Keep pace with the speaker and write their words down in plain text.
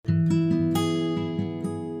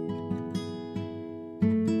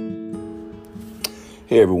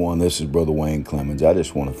Hey everyone, this is Brother Wayne Clemens. I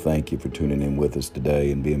just want to thank you for tuning in with us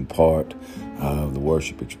today and being part of the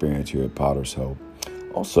worship experience here at Potter's Hope.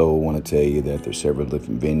 Also, I want to tell you that there's several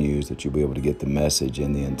different venues that you'll be able to get the message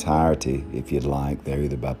in the entirety if you'd like. They're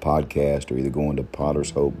either by podcast or either going to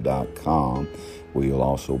pottershope.com, where you'll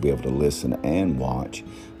also be able to listen and watch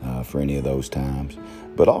for any of those times.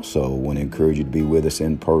 But also want to encourage you to be with us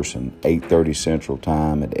in person, 8:30 Central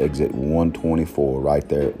Time at exit 124, right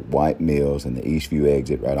there at White Mills and the Eastview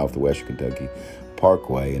exit right off the Western Kentucky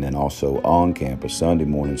Parkway. And then also on campus, Sunday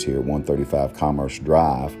mornings here at 135 Commerce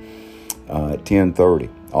Drive at 10:30.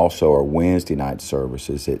 Also our Wednesday night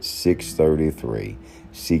services at 6:33.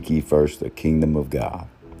 Seek ye first the kingdom of God.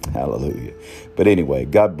 Hallelujah. But anyway,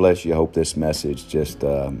 God bless you. I hope this message just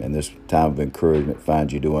in this time of encouragement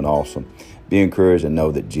finds you doing awesome. Be encouraged and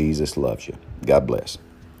know that Jesus loves you. God bless.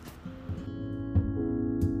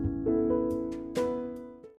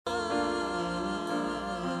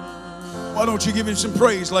 Why don't you give him some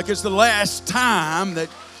praise like it's the last time that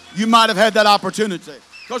you might have had that opportunity?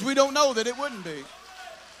 Because we don't know that it wouldn't be.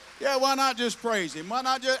 Yeah, why not just praise him? Why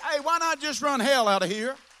not just run hell out of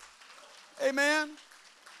here? Amen.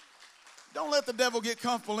 Don't let the devil get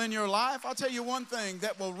comfortable in your life. I'll tell you one thing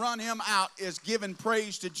that will run him out is giving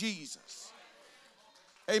praise to Jesus.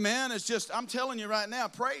 Amen. It's just, I'm telling you right now,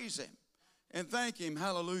 praise him and thank him.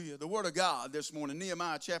 Hallelujah. The word of God this morning,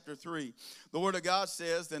 Nehemiah chapter 3. The word of God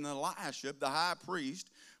says, then Eliashib, the high priest,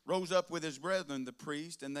 rose up with his brethren, the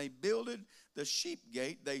priest, and they builded the sheep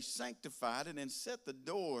gate. They sanctified it and set the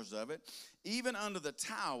doors of it, even under the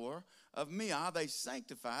tower of Meah. They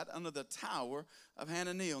sanctified under the tower of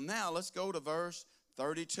Hananeel. Now let's go to verse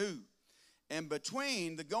 32. And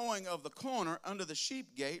between the going of the corner under the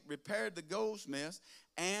sheep gate repaired the goldsmiths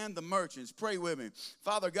and the merchants. Pray with me.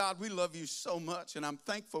 Father God, we love you so much, and I'm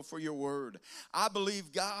thankful for your word. I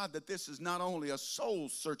believe, God, that this is not only a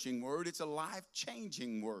soul-searching word, it's a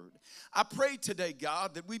life-changing word. I pray today,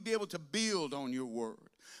 God, that we be able to build on your word.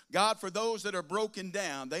 God, for those that are broken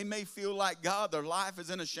down, they may feel like, God, their life is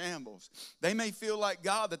in a shambles. They may feel like,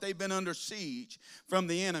 God, that they've been under siege from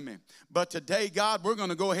the enemy. But today, God, we're going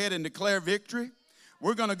to go ahead and declare victory.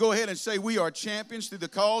 We're going to go ahead and say we are champions through the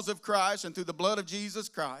cause of Christ and through the blood of Jesus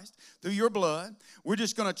Christ, through your blood. We're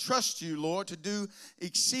just going to trust you, Lord, to do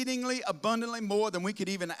exceedingly abundantly more than we could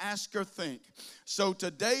even ask or think. So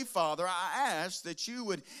today, Father, I ask that you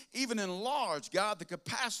would even enlarge, God, the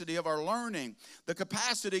capacity of our learning, the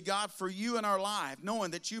capacity, God, for you in our life, knowing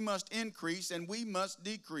that you must increase and we must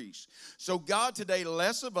decrease. So, God, today,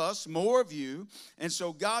 less of us, more of you. And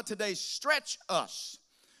so, God, today, stretch us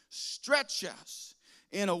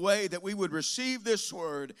in a way that we would receive this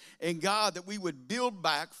word, and God, that we would build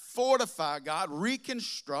back, fortify, God,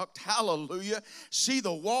 reconstruct, hallelujah, see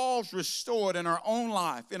the walls restored in our own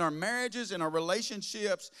life, in our marriages, in our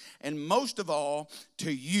relationships, and most of all,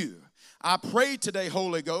 to you. I pray today,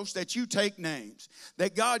 Holy Ghost, that you take names,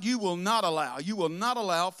 that God, you will not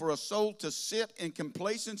allow for a soul to sit in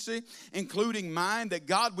complacency, including mine, that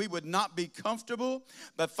God, we would not be comfortable,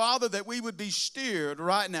 but Father, that we would be steered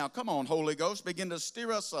right now. Come on, Holy Ghost, begin to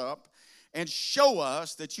steer us up and show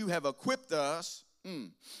us that you have equipped us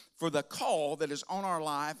for the call that is on our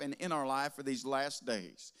life and in our life for these last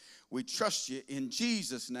days. We trust you in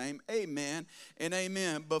Jesus' name. Amen and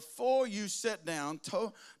amen. Before you sit down,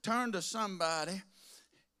 turn to somebody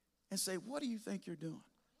and say, what do you think you're doing?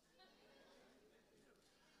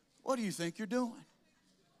 What do you think you're doing?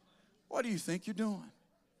 What do you think you're doing?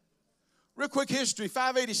 Real quick history,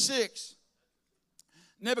 586,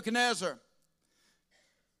 Nebuchadnezzar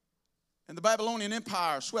and the Babylonian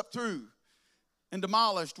Empire swept through and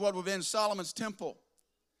demolished what would have been Solomon's temple.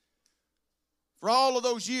 For all of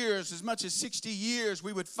those years, as much as 60 years,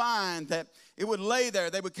 we would find that it would lay there.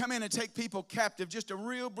 They would come in and take people captive. Just a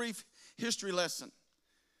real brief history lesson.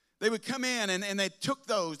 They would come in and they took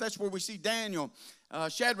those. That's where we see Daniel,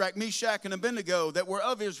 Shadrach, Meshach, and Abednego that were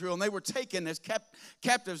of Israel. And they were taken as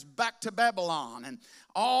captives back to Babylon. And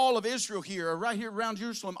all of Israel here, right here around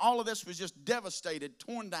Jerusalem, all of this was just devastated,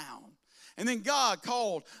 torn down. And then God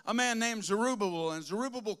called a man named Zerubbabel, and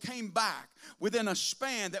Zerubbabel came back within a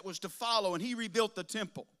span that was to follow, and he rebuilt the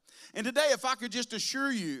temple. And today, if I could just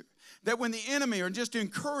assure you that when the enemy, or just to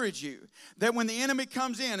encourage you, that when the enemy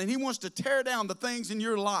comes in and he wants to tear down the things in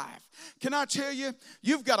your life, can I tell you,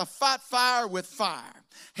 you've got to fight fire with fire.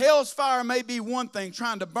 Hell's fire may be one thing,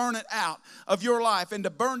 trying to burn it out of your life and to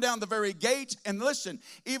burn down the very gates and listen,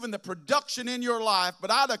 even the production in your life.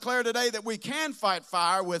 But I declare today that we can fight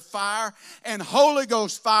fire with fire, and Holy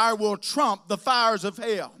Ghost fire will trump the fires of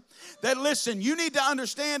hell. That listen, you need to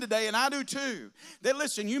understand today, and I do too, that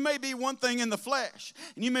listen, you may be one thing in the flesh,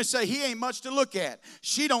 and you may say, he ain't much to look at.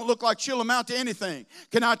 She don't look like she'll amount to anything.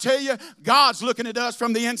 Can I tell you, God's looking at us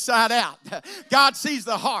from the inside out. God sees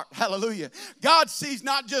the heart. Hallelujah. God sees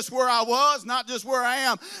not just where I was, not just where I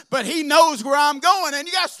am, but he knows where I'm going. And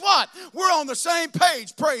guess what? We're on the same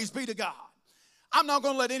page. Praise be to God. I'm not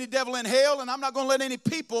going to let any devil in hell, and I'm not going to let any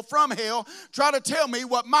people from hell try to tell me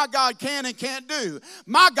what my God can and can't do.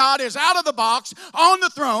 My God is out of the box, on the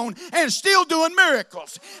throne, and still doing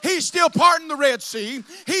miracles. He's still parting the Red Sea.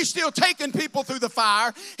 He's still taking people through the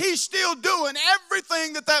fire. He's still doing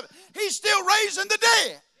everything he's still raising the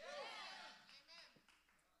dead.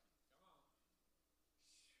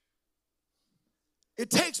 It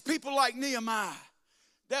takes people like Nehemiah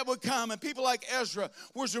that would come, and people like Ezra,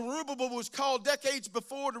 where Zerubbabel was called decades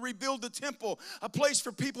before to rebuild the temple, a place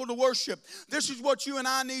for people to worship. This is what you and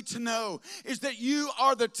I need to know, is that you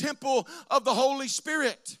are the temple of the Holy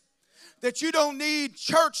Spirit. That you don't need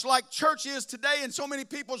church like church is today in so many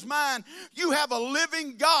people's mind. You have a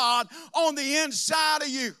living God on the inside of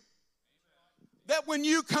you. That when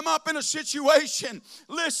you come up in a situation,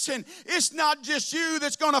 listen, it's not just you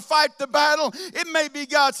that's going to fight the battle. It may be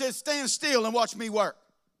God says, stand still and watch me work.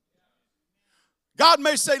 God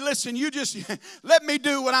may say, listen, you just let me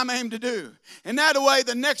do what I'm aimed to do. And that way,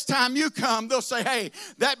 the next time you come, they'll say, hey,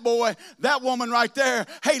 that boy, that woman right there,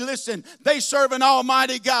 hey, listen, they serve an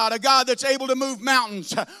almighty God, a God that's able to move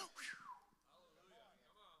mountains. A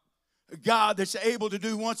God that's able to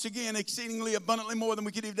do, once again, exceedingly abundantly more than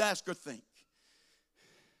we could even ask or think.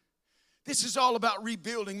 This is all about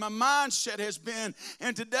rebuilding. My mindset has been,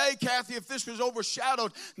 and today, Kathy, if this was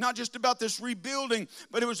overshadowed, not just about this rebuilding,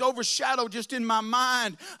 but it was overshadowed just in my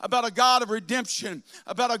mind about a God of redemption,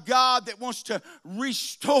 about a God that wants to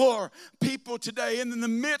restore people today. And in the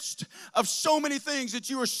midst of so many things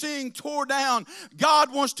that you are seeing tore down,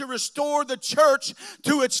 God wants to restore the church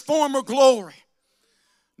to its former glory.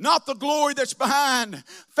 Not the glory that's behind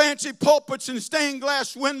fancy pulpits and stained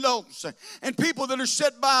glass windows and people that are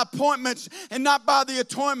set by appointments and not by the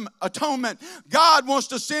atonement. God wants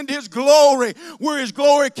to send his glory where his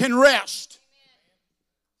glory can rest.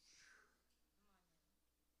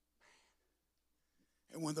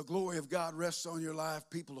 And when the glory of God rests on your life,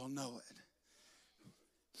 people will know it.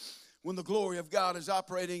 When the glory of God is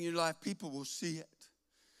operating in your life, people will see it.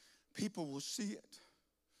 People will see it.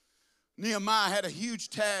 Nehemiah had a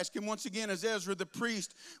huge task, and once again, as Ezra the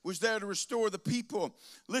priest was there to restore the people,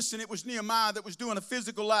 listen, it was Nehemiah that was doing a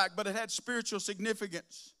physical act, but it had spiritual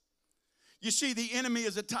significance. You see, the enemy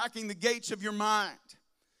is attacking the gates of your mind.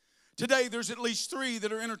 Today, there's at least 3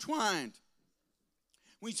 that are intertwined.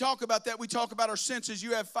 When we talk about that, we talk about our senses.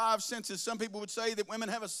 You have 5 senses. Some people would say that women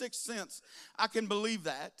have a 6th sense. I can believe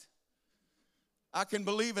that. I can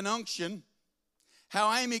believe in unction.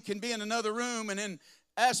 How Amy can be in another room and then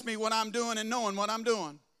ask me what I'm doing and knowing what I'm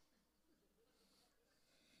doing.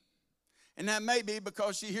 And that may be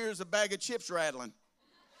because she hears a bag of chips rattling.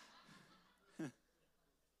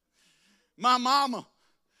 My mama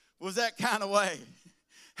was that kind of way.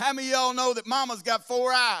 How many of y'all know that mama's got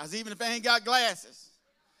 4 eyes, even if they ain't got glasses?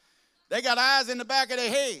 They got eyes in the back of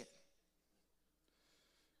their head.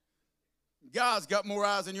 God's got more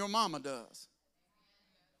eyes than your mama does.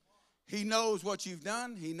 He knows what you've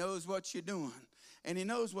done. He knows what you're doing. And he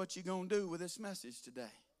knows what you're going to do with this message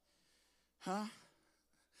today. Huh?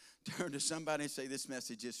 Turn to somebody and say, this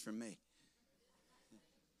message is for me.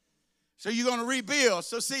 So you're going to rebuild.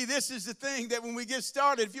 So see, this is the thing that when we get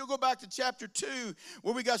started, if you'll go back to chapter 2,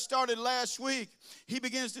 where we got started last week, he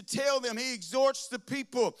begins to tell them, he exhorts the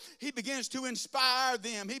people, he begins to inspire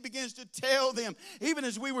them, he begins to tell them, even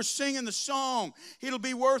as we were singing the song, it'll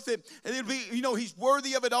be worth it. And it'll be, he's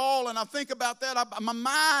worthy of it all. And I think about that, my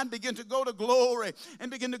mind began to go to glory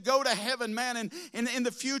and begin to go to heaven, man, and in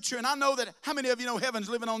the future. And I know that, how many of you know heaven's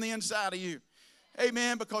living on the inside of you?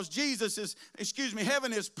 Amen, because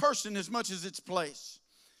heaven is person as much as its place.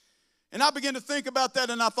 And I began to think about that,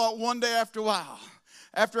 and I thought one day after a while,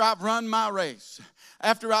 after I've run my race,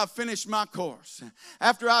 after I've finished my course,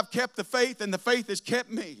 after I've kept the faith and the faith has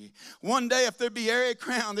kept me, one day if there be a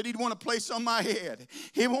crown that he'd want to place on my head,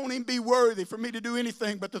 he won't even be worthy for me to do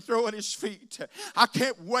anything but to throw at his feet. I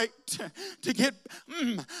can't wait to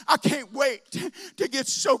get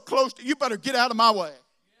so close to you. Better get out of my way.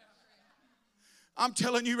 I'm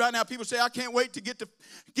telling you right now, people say, I can't wait to get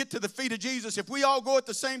to the feet of Jesus. If we all go at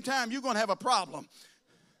the same time, you're going to have a problem.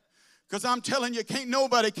 Because I'm telling you, can't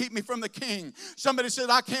nobody keep me from the King. Somebody said,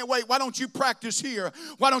 I can't wait. Why don't you practice here?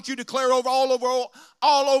 Why don't you declare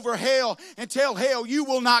all over hell and tell hell, you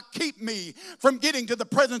will not keep me from getting to the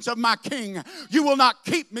presence of my King. You will not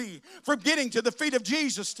keep me from getting to the feet of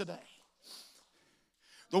Jesus today.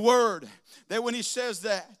 The word that when he says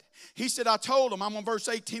that, he said, I told them, I'm on verse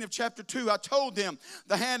 18 of chapter 2, I told them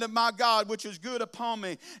the hand of my God which is good upon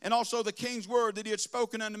me, and also the king's word that he had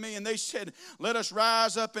spoken unto me. And they said, let us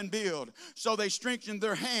rise up and build. So they strengthened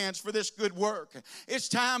their hands for this good work. It's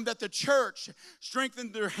time that the church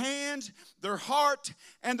strengthened their hands, their heart,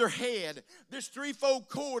 and their head. This threefold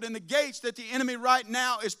cord and the gates that the enemy right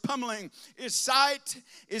now is pummeling is sight,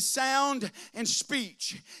 is sound, and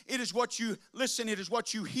speech. It is what you listen, it is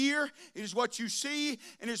what you hear, it is what you see,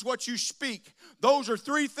 and it is what you speak. Those are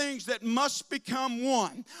three things that must become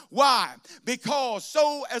one. Why? Because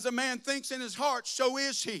so as a man thinks in his heart, so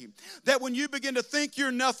is he. That when you begin to think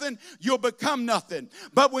you're nothing, you'll become nothing.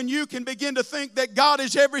 But when you can begin to think that God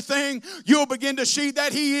is everything, you'll begin to see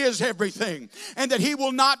that he is everything. And that he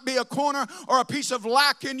will not be a corner or a piece of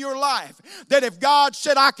lack in your life. That if God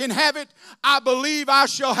said I can have it, I believe I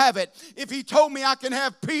shall have it. If he told me I can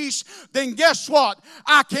have peace, then guess what?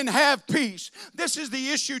 I can have peace. This is the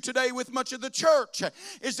issue today with much of the church,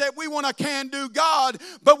 is that we want a can-do God,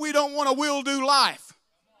 but we don't want a will-do life.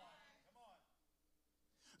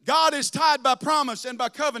 God is tied by promise and by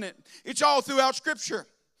covenant. It's all throughout Scripture.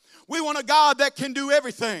 We want a God that can do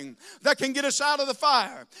everything, that can get us out of the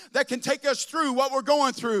fire, that can take us through what we're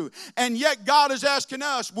going through. And yet God is asking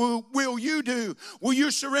us, will you do? Will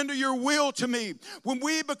you surrender your will to me? When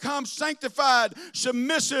we become sanctified,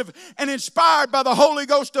 submissive, and inspired by the Holy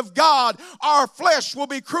Ghost of God, our flesh will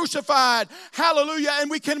be crucified. Hallelujah. And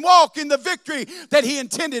we can walk in the victory that he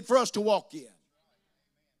intended for us to walk in.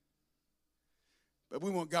 But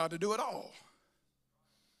we want God to do it all.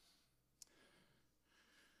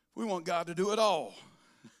 We want God to do it all.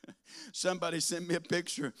 Somebody sent me a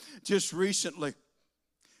picture just recently.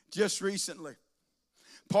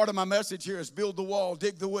 Part of my message here is build the wall,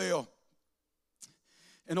 dig the well,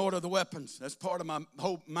 and order the weapons. That's part of my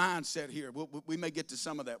whole mindset here. We may get to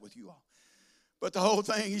some of that with you all. But the whole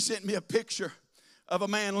thing, he sent me a picture of a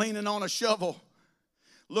man leaning on a shovel,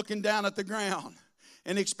 looking down at the ground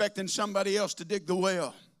and expecting somebody else to dig the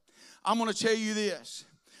well. I'm going to tell you this.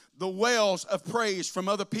 The wells of praise from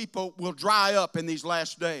other people will dry up in these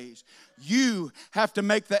last days. You have to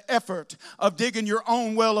make the effort of digging your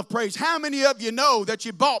own well of praise. How many of you know that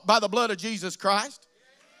you're bought by the blood of Jesus Christ?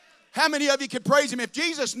 How many of you could praise him? If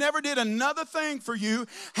Jesus never did another thing for you,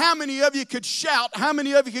 how many of you could shout? How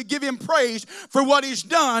many of you could give him praise for what he's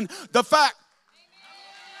done? The fact.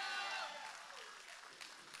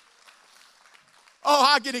 Oh,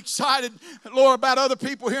 I get excited, Lord, about other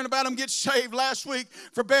people, hearing about them get saved last week.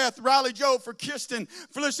 For Beth, Riley, Joe, for Kirsten,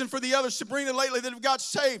 for listening, for the others, Sabrina lately that have got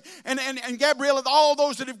saved. And Gabriella, all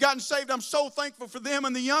those that have gotten saved, I'm so thankful for them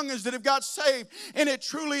and the youngins that have got saved. And it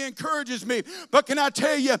truly encourages me. But can I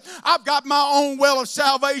tell you, I've got my own well of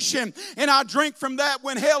salvation. And I drink from that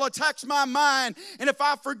when hell attacks my mind. And if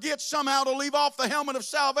I forget somehow to leave off the helmet of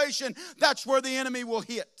salvation, that's where the enemy will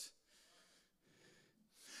hit.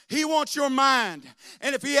 He wants your mind.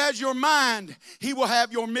 And if he has your mind, he will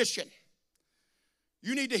have your mission.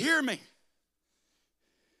 You need to hear me.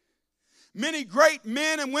 Many great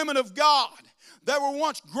men and women of God that were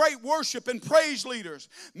once great worship and praise leaders.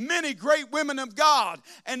 Many great women of God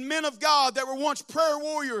and men of God that were once prayer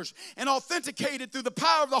warriors and authenticated through the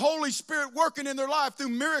power of the Holy Spirit working in their life through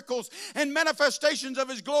miracles and manifestations of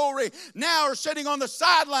his glory, now are sitting on the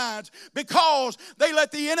sidelines because they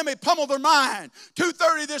let the enemy pummel their mind.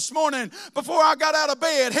 2:30 this morning, before I got out of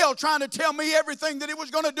bed, hell trying to tell me everything that it was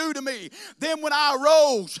going to do to me. Then when I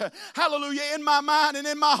arose, hallelujah, in my mind and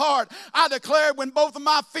in my heart, I declared when both of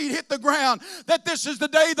my feet hit the ground that this is the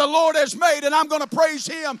day the Lord has made, and I'm going to praise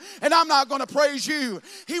him, and I'm not going to praise you.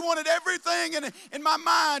 He wanted everything in my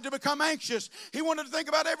mind to become anxious. He wanted to think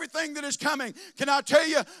about everything that is coming. Can I tell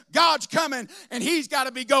you, God's coming, and he's got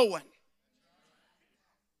to be going.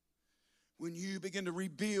 When you begin to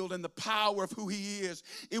rebuild in the power of who he is,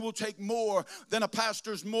 it will take more than a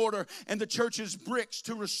pastor's mortar and the church's bricks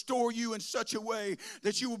to restore you in such a way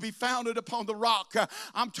that you will be founded upon the rock.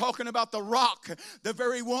 I'm talking about the rock, the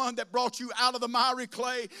very one that brought you out of the miry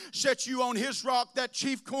clay, set you on his rock, that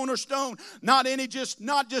chief cornerstone, not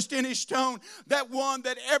just any stone, that one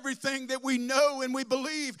that everything that we know and we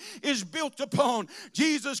believe is built upon.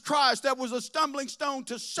 Jesus Christ, that was a stumbling stone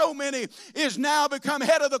to so many, is now become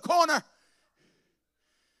head of the corner.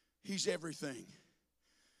 He's everything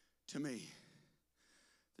to me.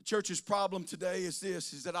 The church's problem today is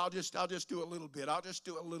this, is that I'll just do a little bit. I'll just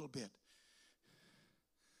do a little bit.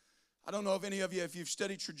 I don't know if any of you, if you've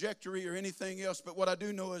studied trajectory or anything else, but what I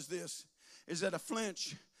do know is this, is that a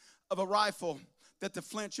flinch of a rifle, that the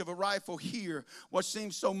flinch of a rifle here, what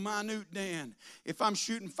seems so minute, Dan, if I'm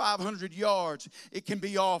shooting 500 yards, it can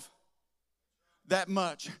be off that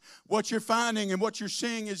much. What you're finding and what you're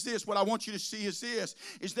seeing is this. What I want you to see is this,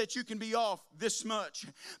 is that you can be off this much.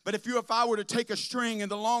 But if I were to take a string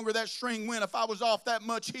and the longer that string went, if I was off that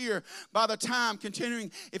much here, by the time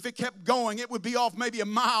continuing, if it kept going, it would be off maybe a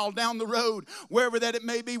mile down the road, wherever that it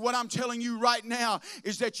may be. What I'm telling you right now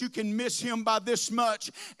is that you can miss him by this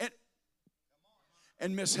much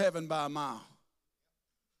and miss heaven by a mile.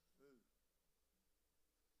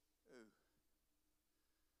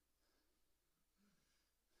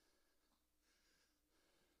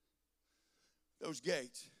 Those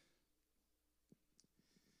gates.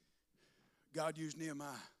 God used Nehemiah.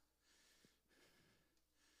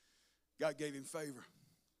 God gave him favor.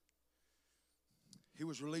 He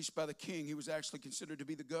was released by the king. He was actually considered to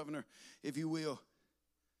be the governor, if you will,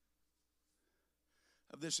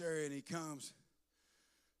 of this area. And he comes.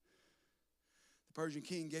 The Persian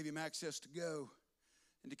king gave him access to go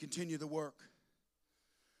and to continue the work.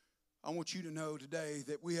 I want you to know today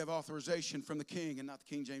that we have authorization from the king, and not the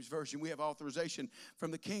King James Version. We have authorization from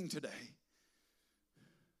the king today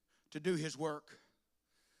to do his work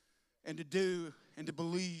and to do and to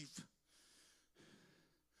believe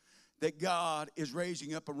that God is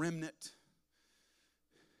raising up a remnant.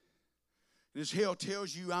 And as hell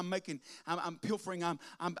tells you, I'm pilfering, I'm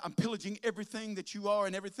pillaging everything that you are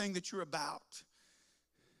and everything that you're about.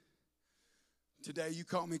 Today, you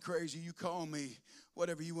call me crazy, you call me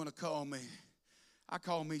whatever you want to call me. I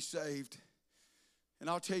call me saved. And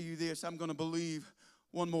I'll tell you this, I'm going to believe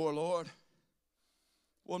one more, Lord.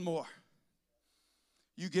 One more.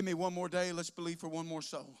 You give me one more day, let's believe for one more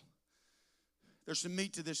soul. There's some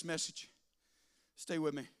meat to this message. Stay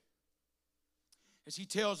with me. As he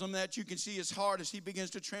tells them that, you can see his heart as he begins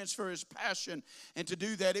to transfer his passion. And to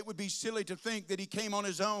do that, it would be silly to think that he came on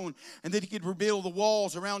his own and that he could rebuild the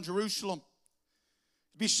walls around Jerusalem.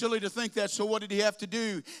 It'd be silly to think that. So what did he have to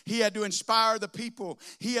do? He had to inspire the people.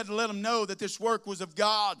 He had to let them know that this work was of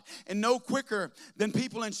God. And no quicker than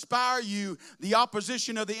people inspire you, the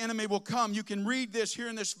opposition of the enemy will come. You can read this here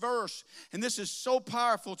in this verse. And this is so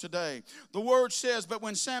powerful today. The word says, but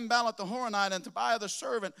when Sanballat the Horonite and Tobiah the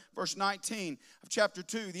servant, verse 19 of chapter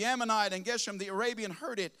 2, the Ammonite and Geshem the Arabian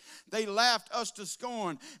heard it, they laughed us to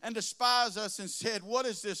scorn and despised us and said, what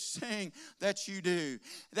is this thing that you do?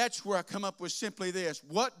 That's where I come up with simply this.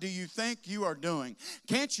 What do you think you are doing?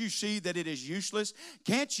 Can't you see that it is useless?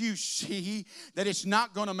 Can't you see that it's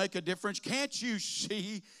not going to make a difference? Can't you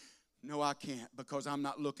see? No, I can't, because I'm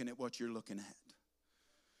not looking at what you're looking at.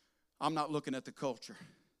 I'm not looking at the culture.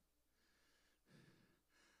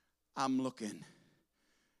 I'm looking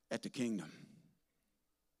at the kingdom.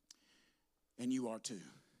 And you are too.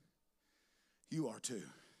 You are too.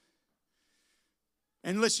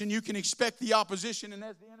 And listen, you can expect the opposition, and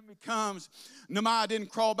as the enemy comes, Nehemiah didn't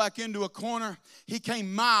crawl back into a corner. He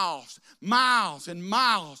came miles and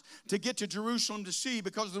miles to get to Jerusalem to see,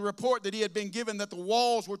 because of the report that he had been given that the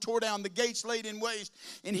walls were tore down, the gates laid in waste.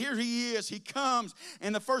 And here he is. He comes,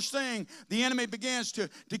 and the first thing, the enemy begins to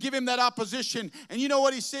give him that opposition. And you know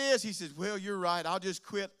what he says? He says, well, you're right. I'll just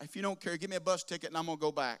quit. If you don't care, give me a bus ticket, and I'm going to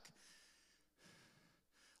go back.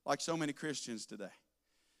 Like so many Christians today.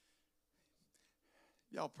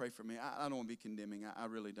 Y'all pray for me. I don't want to be condemning. I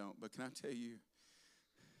really don't. But can I tell you,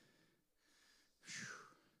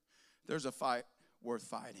 there's a fight worth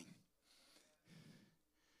fighting.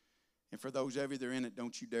 And for those of you that are in it,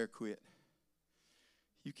 don't you dare quit.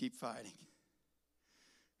 You keep fighting.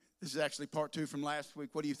 This is actually part 2 from last week.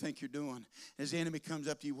 What do you think you're doing? As the enemy comes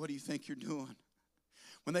up to you, what do you think you're doing?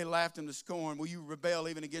 When they laughed him to scorn, will you rebel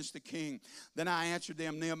even against the king? Then I answered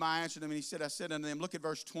them, Nehemiah answered them, and he said, I said unto them, look at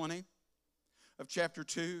verse 20. Of chapter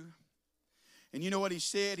 2. And you know what he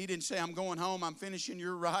said? He didn't say, I'm going home, I'm finishing,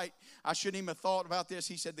 you're right. I shouldn't even have thought about this.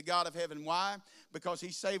 He said, the God of heaven. Why? Because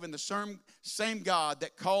he's saving the same God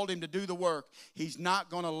that called him to do the work. He's not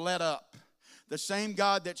going to let up. The same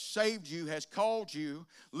God that saved you has called you,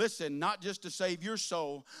 listen, not just to save your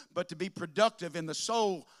soul, but to be productive in the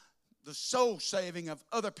soul saving of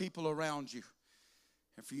other people around you.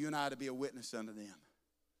 And for you and I to be a witness unto them.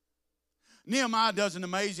 Nehemiah does an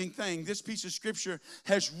amazing thing. This piece of scripture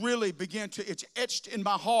has really it's etched in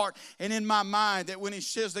my heart and in my mind that when he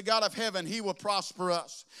says the God of heaven, he will prosper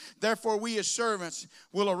us. Therefore, we as servants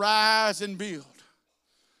will arise and build.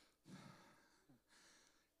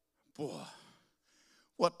 Boy,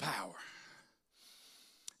 what power.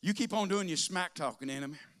 You keep on doing your smack talking,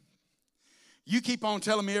 enemy. You keep on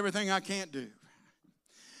telling me everything I can't do.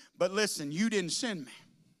 But listen, you didn't send me.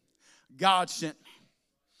 God sent me.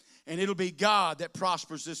 And it'll be God that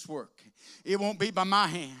prospers this work. It won't be by my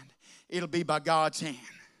hand. It'll be by God's hand.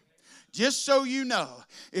 Just so you know,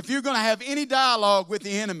 if you're going to have any dialogue with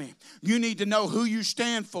the enemy, you need to know who you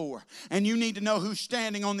stand for. And you need to know who's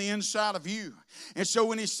standing on the inside of you. And so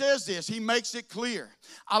when he says this, he makes it clear.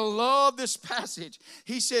 I love this passage.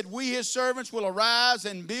 He said, we his servants will arise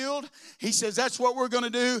and build. He says, that's what we're going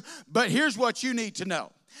to do. But here's what you need to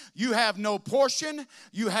know. You have no portion,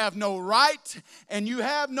 you have no right, and you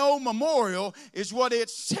have no memorial, is what it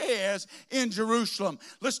says in Jerusalem.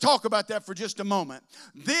 Let's talk about that for just a moment.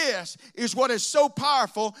 This is what is so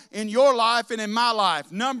powerful in your life and in my life.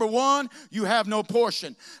 Number one, you have no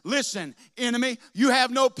portion. Listen, enemy, you have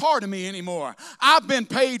no part of me anymore. I've been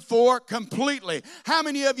paid for completely. How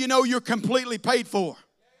many of you know you're completely paid for?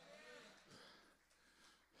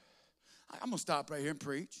 I'm going to stop right here and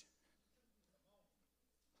preach.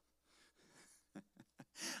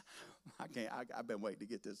 I've been waiting to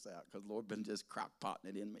get this out because the Lord been just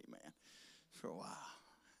crock-potting it in me, man, for a while.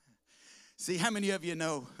 See, how many of you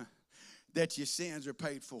know that your sins are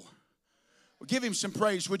paid for? Well, give him some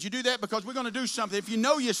praise. Would you do that? Because we're going to do something. If you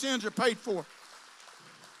know your sins are paid for,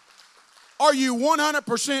 are you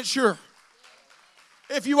 100% sure?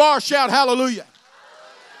 If you are, shout hallelujah.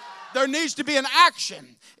 There needs to be an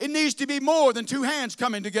action. It needs to be more than two hands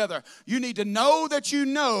coming together. You need to know that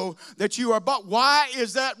you are bought. Why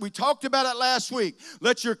is that? We talked about it last week.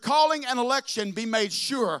 Let your calling and election be made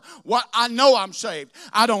sure. What I know I'm saved.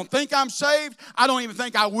 I don't think I'm saved. I don't even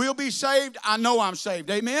think I will be saved. I know I'm saved.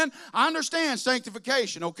 Amen? I understand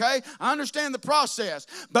sanctification, okay? I understand the process.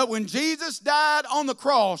 But when Jesus died on the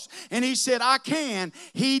cross and he said, I can,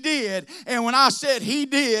 he did. And when I said he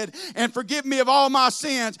did, and forgive me of all my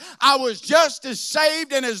sins, I was just as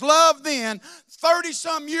saved and as loved then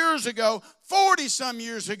 30-some years ago, 40-some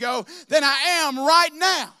years ago, than I am right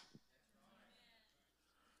now.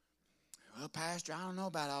 Well, Pastor, I don't know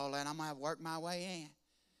about all that. I'm going to have to work my way in.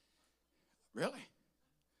 Really?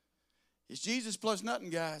 It's Jesus plus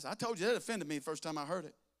nothing, guys. I told you that offended me the first time I heard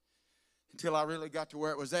it until I really got to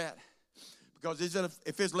where it was at. Because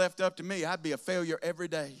if it's left up to me, I'd be a failure every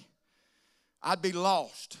day. I'd be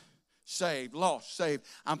lost. Saved, lost, saved.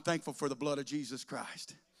 I'm thankful for the blood of Jesus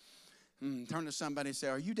Christ. Turn to somebody and say,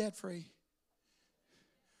 are you debt free?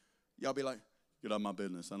 Y'all be like, get out of my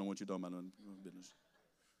business. I don't want you talking about my business.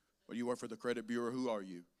 Well, you work for the credit bureau. Who are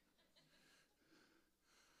you?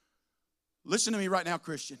 Listen to me right now,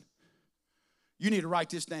 Christian. You need to write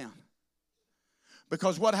this down.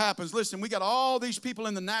 Because what happens, listen, we got all these people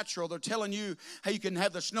in the natural. They're telling you how you can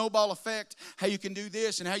have the snowball effect, how you can do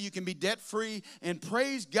this, and how you can be debt-free. And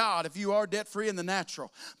praise God if you are debt-free in the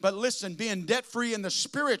natural. But listen, being debt-free in the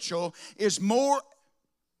spiritual is more.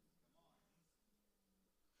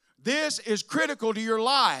 This is critical to your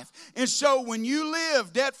life. And so when you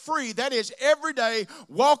live debt-free, that is every day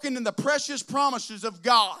walking in the precious promises of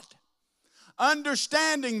God.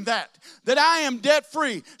 Understanding that I am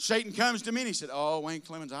debt-free. Satan comes to me and he said, oh, Wayne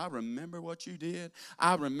Clemens, I remember what you did.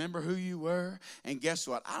 I remember who you were. And guess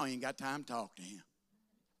what? I don't even got time to talk to him.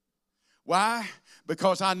 Why?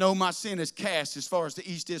 Because I know my sin is cast as far as the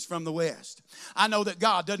east is from the west. I know that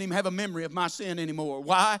God doesn't even have a memory of my sin anymore.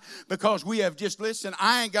 Why? Because we have just, listen,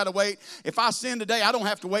 I ain't got to wait. If I sin today, I don't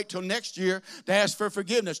have to wait till next year to ask for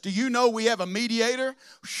forgiveness. Do you know we have a mediator?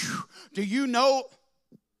 Whew. Do you know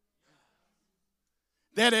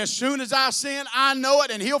that as soon as I sin, I know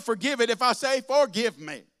it, and he'll forgive it if I say, forgive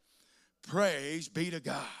me. Praise be to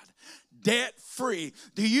God. Debt-free.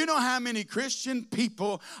 Do you know how many Christian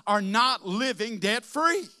people are not living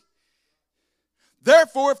debt-free?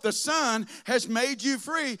 Therefore, if the Son has made you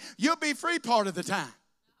free, you'll be free part of the time.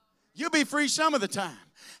 You'll be free some of the time.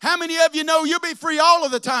 How many of you know you'll be free all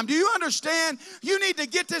of the time? Do you understand? You need to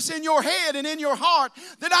get this in your head and in your heart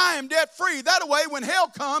that I am debt-free. That way when hell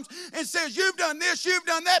comes and says, you've done this, you've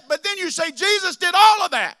done that, but then you say, Jesus did all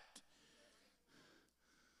of that.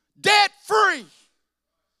 Debt-free.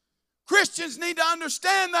 Christians need to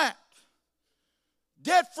understand that.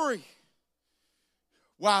 Debt-free.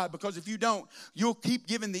 Why? Because if you don't, you'll keep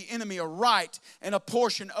giving the enemy a right and a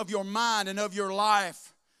portion of your mind and of your life.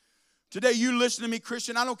 Today, you listen to me,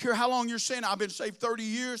 Christian. I don't care how long you're saying. I've been saved 30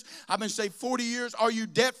 years. I've been saved 40 years. Are you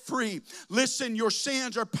debt-free? Listen, your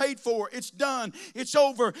sins are paid for. It's done. It's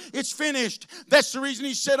over. It's finished. That's the reason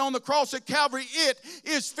he said on the cross at Calvary, it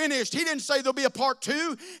is finished. He didn't say there'll be a part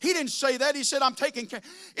two. He didn't say that. He said, I'm taking care.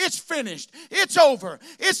 It's finished. It's over.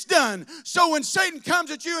 It's done. So when Satan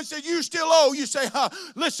comes at you and says, you still owe, you say,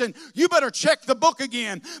 listen, you better check the book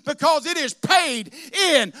again because it is paid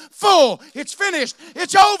in full. It's finished.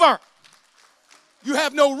 It's over. You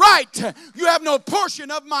have no right. You have no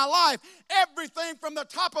portion of my life. Everything from the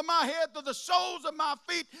top of my head to the soles of my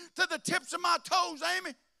feet to the tips of my toes,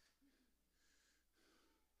 Amy.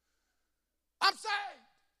 I'm saved.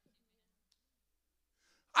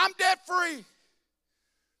 I'm debt free.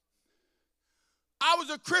 I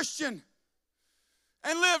was a Christian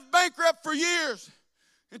and lived bankrupt for years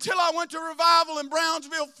until I went to revival in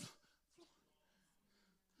Brownsville.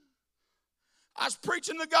 I was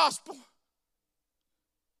preaching the gospel.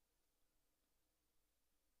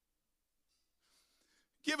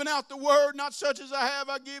 Giving out the word, not such as I have,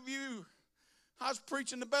 I give you. I was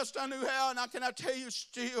preaching the best I knew how, and I cannot tell you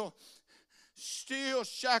still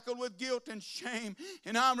shackled with guilt and shame.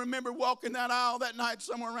 And I remember walking that aisle that night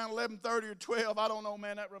somewhere around 11:30 or 12. I don't know,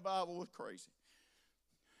 man, that revival was crazy.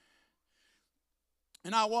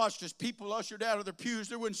 And I watched as people ushered out of their pews.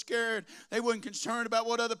 They weren't scared. They weren't concerned about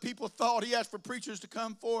what other people thought. He asked for preachers to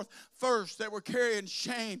come forth first that were carrying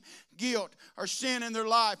shame, guilt, or sin in their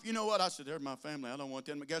life. You know what? I said, they're my family. I don't want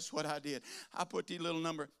them. But guess what I did? I put these little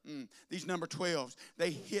number 12s. They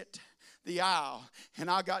hit the aisle,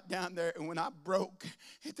 and I got down there, and when I broke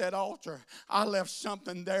at that altar, I left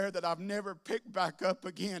something there that I've never picked back up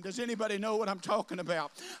again. Does anybody know what I'm talking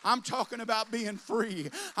about? I'm talking about being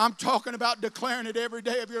free. I'm talking about declaring it every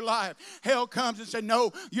day of your life. Hell comes and says,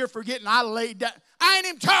 no, you're forgetting I laid down. I ain't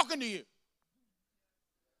even talking to you.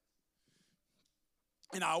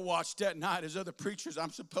 And I watched that night as other preachers,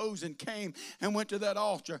 I'm supposing, came and went to that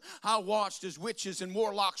altar. I watched as witches and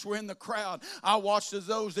warlocks were in the crowd. I watched as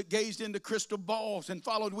those that gazed into crystal balls and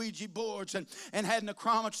followed Ouija boards and had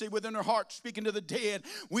necromancy within their heart, speaking to the dead.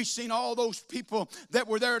 We seen all those people that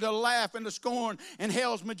were there to laugh and to scorn, and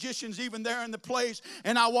hell's magicians even there in the place.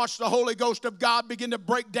 And I watched the Holy Ghost of God begin to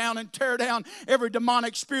break down and tear down every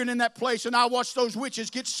demonic spirit in that place. And I watched those witches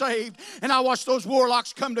get saved, and I watched those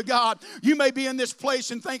warlocks come to God. You may be in this place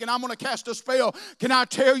and thinking, I'm going to cast a spell. Can I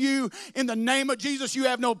tell you, in the name of Jesus, you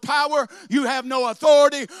have no power, you have no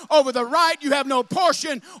authority over the right, you have no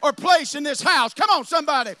portion or place in this house. Come on,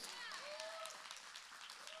 somebody.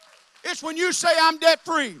 It's when you say I'm debt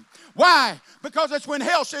free. Why? Because it's when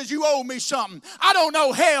hell says you owe me something. I don't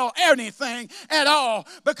owe hell anything at all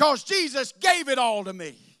because Jesus gave it all to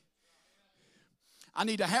me. I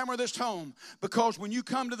need to hammer this home, because when you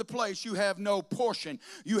come to the place, you have no portion,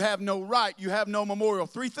 you have no right, you have no memorial.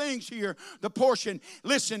 Three things here, the portion.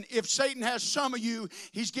 Listen, if Satan has some of you,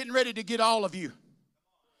 he's getting ready to get all of you.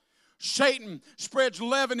 Satan spreads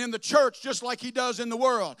leaven in the church just like he does in the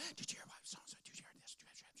world. Did you hear what so-and-so? Did you hear this?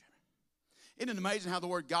 Isn't it amazing how the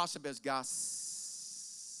word gossip is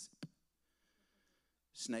gossip?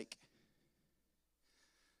 Snake.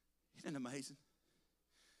 Isn't it amazing?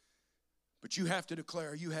 But you have to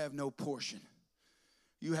declare you have no portion.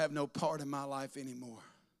 You have no part in my life anymore.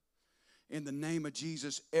 In the name of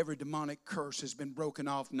Jesus, every demonic curse has been broken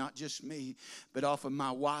off, not just me, but off of my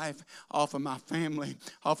wife, off of my family,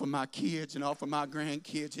 off of my kids, and off of my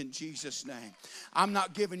grandkids in Jesus' name. I'm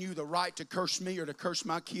not giving you the right to curse me or to curse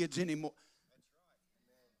my kids anymore.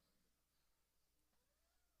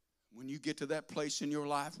 When you get to that place in your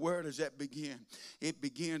life, where does that begin? It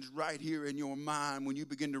begins right here in your mind when you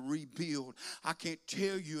begin to rebuild. I can't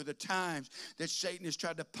tell you the times that Satan has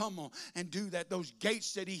tried to pummel and do that, those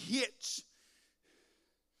gates that he hits.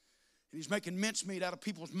 And he's making mincemeat out of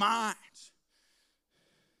people's minds.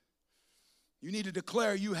 You need to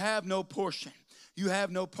declare you have no portion. You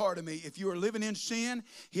have no part of me. If you are living in sin,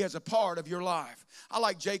 he has a part of your life. I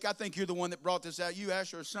like Jake. I think you're the one that brought this out. You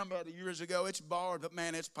asked her somebody years ago. It's borrowed, but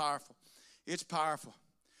man, it's powerful. It's powerful.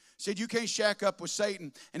 Said you can't shack up with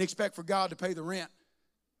Satan and expect for God to pay the rent.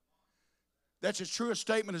 That's as true a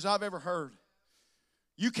statement as I've ever heard.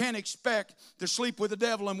 You can't expect to sleep with the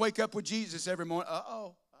devil and wake up with Jesus every morning.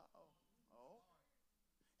 Uh-oh.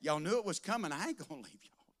 Y'all knew it was coming. I ain't going to leave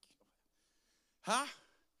y'all. Huh?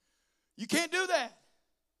 You can't do that.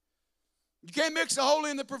 You can't mix the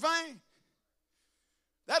holy and the profane.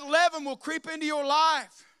 That leaven will creep into your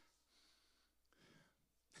life.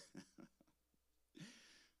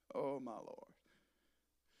 Oh, my Lord.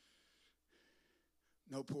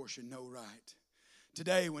 No portion, no right.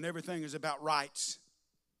 Today, when everything is about rights,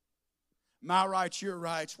 my rights, your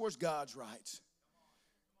rights, where's God's rights?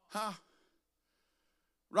 Huh?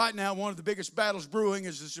 Right now, one of the biggest battles brewing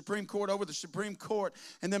is the Supreme Court over the Supreme Court.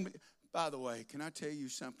 And then, by the way, can I tell you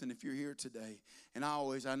something? If you're here today, and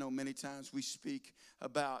I know many times we speak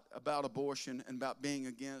about abortion and about being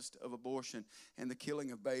against of abortion and the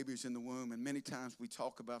killing of babies in the womb. And many times we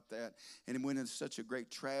talk about that. And when it's such a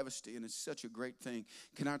great travesty and it's such a great thing,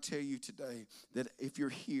 can I tell you today that if you're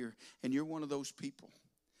here and you're one of those people,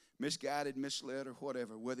 misguided, misled, or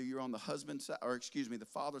whatever, whether you're on the husband side, or the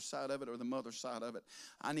father's side of it or the mother's side of it,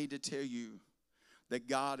 I need to tell you that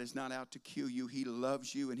God is not out to kill you. He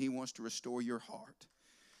loves you and He wants to restore your heart.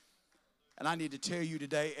 And I need to tell you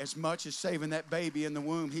today, as much as saving that baby in the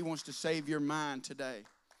womb, He wants to save your mind today.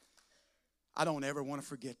 I don't ever want to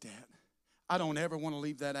forget that. I don't ever want to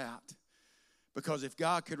leave that out. Because if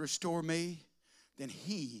God could restore me, then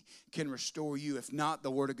He can restore you. If not,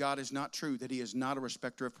 the Word of God is not true, that He is not a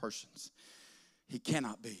respecter of persons. He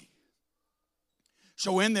cannot be.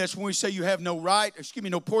 So in this, when we say you have no right,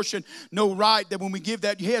 no portion, no right, that when we give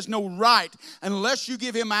that, He has no right unless you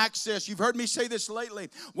give Him access. You've heard me say this lately.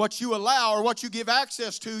 What you allow or what you give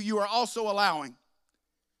access to, you are also allowing.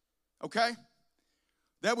 Okay?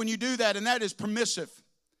 That when you do that, and that is permissive.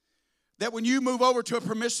 That when you move over to a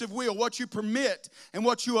permissive will, what you permit and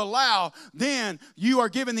what you allow, then you are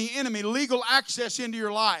giving the enemy legal access into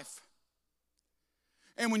your life.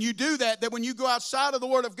 And when you do that, that when you go outside of the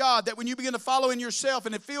Word of God, that when you begin to follow in yourself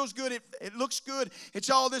and it feels good, it looks good,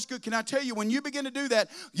 it's all this good. Can I tell you, when you begin to do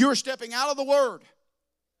that, you're stepping out of the Word.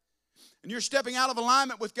 And you're stepping out of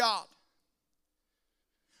alignment with God.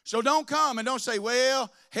 So don't come and don't say,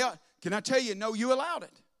 well, hell, can I tell you, no, you allowed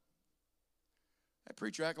it. That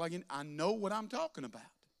preacher act like I know what I'm talking about.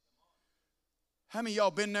 How many of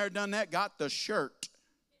y'all been there, done that, got the shirt?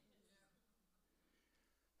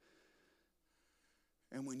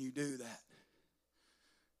 And when you do that,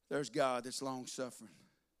 there's God that's long-suffering.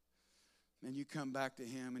 And you come back to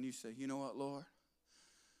Him and you say, you know what, Lord?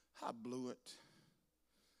 I blew it.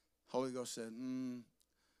 Holy Ghost said,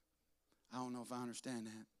 I don't know if I understand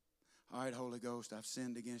that. All right, Holy Ghost, I've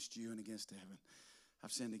sinned against you and against heaven.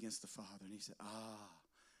 I've sinned against the Father. And He said,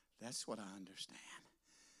 that's what I understand.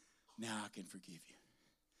 Now I can forgive you.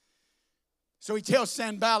 So He tells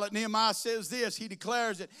Sanballat, Nehemiah says this, he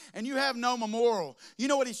declares it, and you have no memorial. You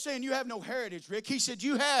know what he's saying? You have no heritage, Rick. He said,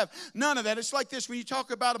 you have none of that. It's like this when you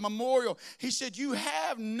talk about a memorial. He said, you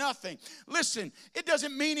have nothing. Listen, it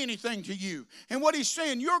doesn't mean anything to you. And what he's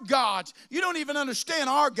saying, your gods, you don't even understand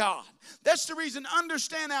our God. That's the reason,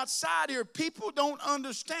 understand outside here, people don't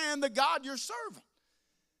understand the God you're serving.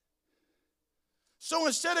 So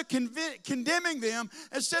instead of condemning them,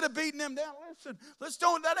 instead of beating them down, listen,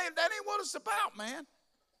 that ain't what it's about, man.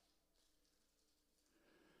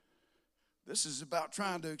 This is about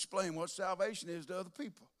trying to explain what salvation is to other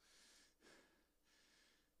people.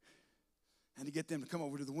 And to get them to come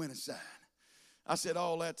over to the winning side. I said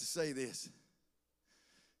all that to say this.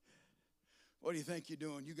 What do you think you're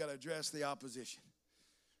doing? You got to address the opposition.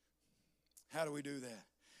 How do we do that?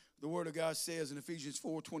 The Word of God says in Ephesians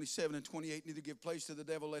 4:27 and 28, neither give place to the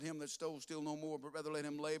devil, let him that stole steal no more, but rather let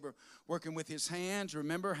him labor, working with his hands.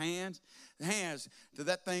 Remember, hands to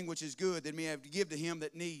that thing which is good that may have to give to him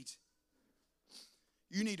that needs.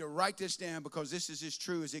 You need to write this down because this is as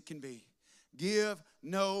true as it can be. Give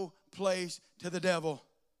no place to the devil.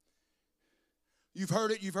 You've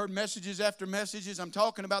heard it. You've heard messages after messages. I'm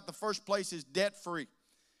talking about the first place is debt-free.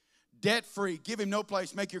 Debt-free. Give him no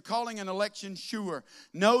place. Make your calling and election sure.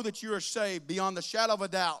 Know that you are saved beyond the shadow of a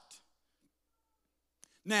doubt.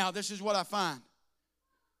 Now, this is what I find.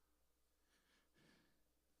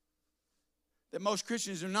 That most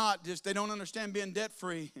Christians are not just, they don't understand being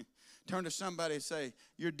debt-free. Turn to somebody and say,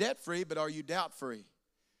 you're debt-free, but are you doubt-free?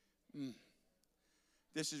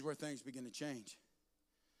 This is where things begin to change.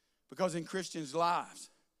 Because in Christians' lives,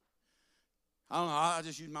 I don't know, I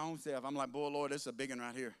just use my own self. I'm like, boy, Lord, this is a big one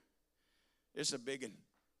right here. It's a big one.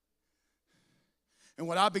 And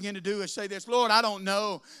what I begin to do is say this, Lord, I don't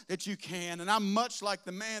know that you can. And I'm much like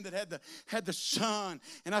the man that had the son.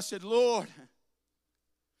 And I said, Lord,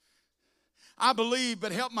 I believe,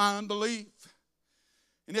 but help my unbelief.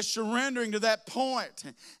 And it's surrendering to that point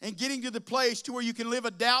and getting to the place to where you can live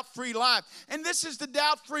a doubt-free life. And this is the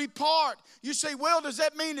doubt-free part. You say, well, does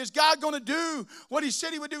that mean is God going to do what He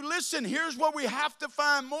said He would do? Listen, here's what we have to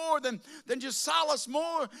find more than just solace,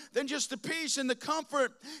 more than just the peace and the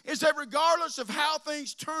comfort, is that regardless of how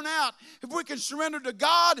things turn out, if we can surrender to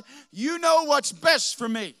God, you know what's best for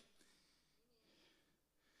me.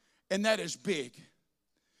 And that is big.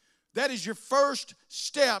 That is your first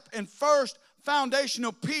step and first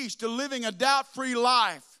foundational piece to living a doubt-free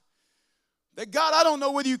life. That God, I don't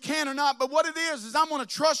know whether you can or not, but what it is I'm going to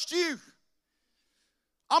trust you.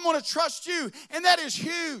 I'm going to trust you, and that is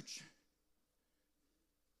huge.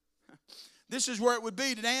 This is where it would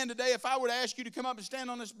be today. And today, if I were to ask you to come up and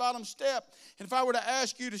stand on this bottom step, and if I were to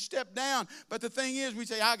ask you to step down, but the thing is, we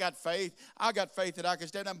say, I got faith that I can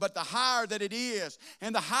step down. But the higher that it is,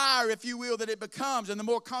 and the higher, if you will, that it becomes, and the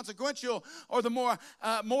more consequential, or the more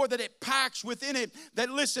that it packs within it, that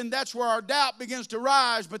listen, that's where our doubt begins to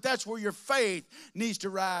rise, but that's where your faith needs to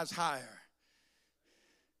rise higher.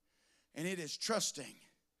 And it is trusting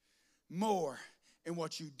more in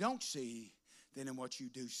what you don't see than in what you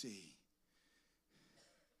do see.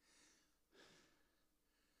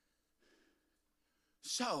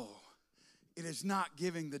 So, it is not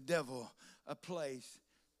giving the devil a place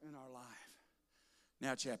in our life.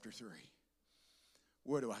 Now, chapter 3.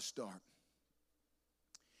 Where do I start?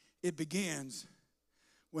 It begins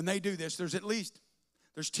when they do this.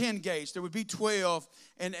 There's 10 gates. There would be 12.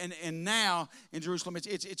 And now in Jerusalem,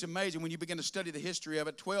 it's amazing when you begin to study the history of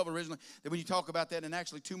it. 12 originally. Then when you talk about that, and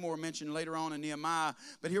actually 2 more mentioned later on in Nehemiah.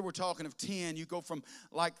 But here we're talking of 10. You go from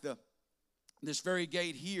like this very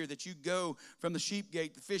gate here, that you go from the sheep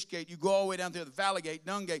gate, the fish gate, you go all the way down to the valley gate,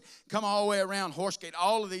 dung gate, come all the way around, horse gate,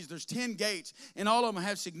 all of these. There's 10 gates, and all of them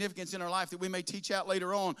have significance in our life that we may teach out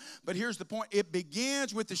later on. But here's the point. It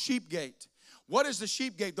begins with the sheep gate. What is the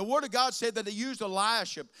sheep gate? The Word of God said that they used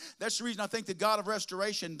Eliashib. That's the reason I think the God of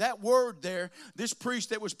restoration, that word there, this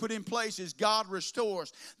priest that was put in place is God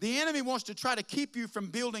restores. The enemy wants to try to keep you from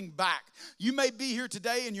building back. You may be here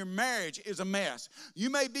today and your marriage is a mess. You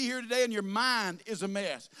may be here today and your mind is a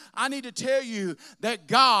mess. I need to tell you that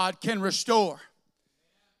God can restore.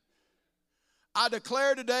 I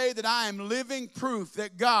declare today that I am living proof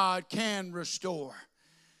that God can restore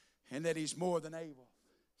and that He's more than able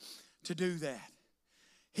to do that.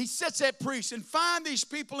 He sets that priest, and find these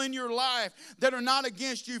people in your life that are not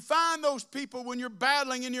against you. Find those people when you're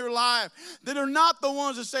battling in your life that are not the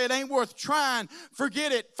ones that say it ain't worth trying.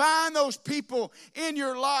 Forget it. Find those people in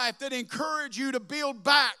your life that encourage you to build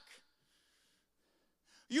back.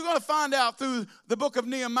 You're going to find out through the book of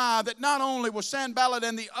Nehemiah that not only will Sanballat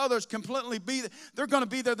and the others completely be there, they're going to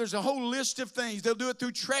be there. There's a whole list of things. They'll do it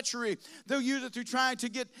through treachery. They'll use it through trying to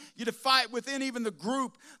get you to fight within even the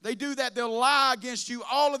group. They do that. They'll lie against you.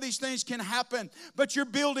 All of these things can happen, but you're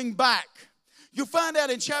building back. You'll find out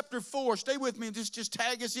in chapter 4, stay with me and just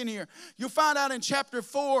tag us in here. You'll find out in chapter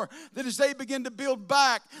 4 that as they begin to build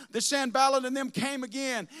back, the Sanballat and them came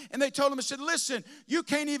again. And they told them, I said, listen, you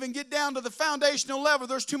can't even get down to the foundational level.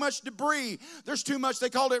 There's too much debris. There's too much, they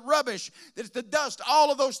called it rubbish. It's the dust.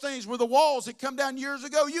 All of those things were the walls that come down years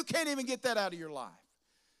ago. You can't even get that out of your life.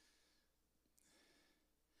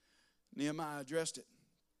 Nehemiah addressed it.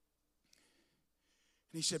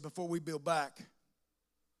 And he said, before we build back,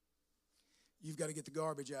 you've got to get the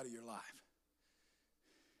garbage out of your life.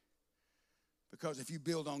 Because if you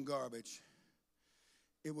build on garbage,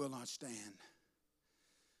 it will not stand.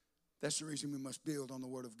 That's the reason we must build on the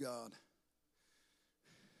Word of God.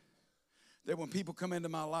 That when people come into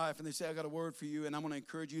my life and they say, I got a word for you, and I'm going to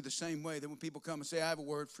encourage you the same way, that when people come and say, I have a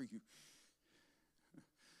word for you,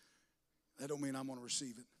 that don't mean I'm going to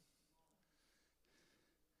receive it.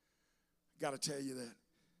 Got to tell you that.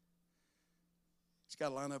 It's got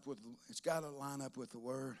to line up with the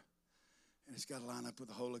Word, and it's got to line up with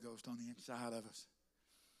the Holy Ghost on the inside of us.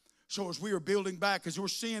 So as we are building back, as we're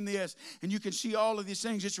seeing this, and you can see all of these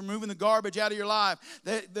things, it's removing the garbage out of your life.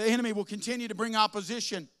 The enemy will continue to bring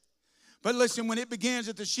opposition. But listen, when it begins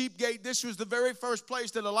at the sheep gate, this was the very first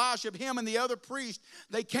place that Eliashib, him and the other priest,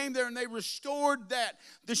 they came there and they restored that.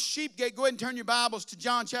 The sheep gate, go ahead and turn your Bibles to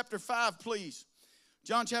John chapter 5, please.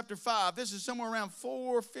 John chapter 5. This is somewhere around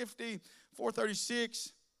 450,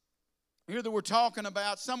 436. Here that we're talking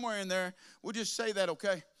about, somewhere in there, we'll just say that,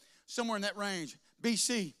 okay? Somewhere in that range,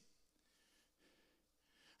 BC.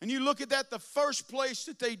 And you look at that, the first place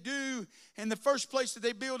that they do and the first place that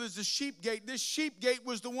they build is the sheep gate. This sheep gate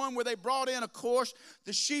was the one where they brought in, of course,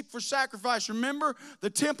 the sheep for sacrifice. Remember, the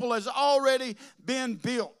temple has already been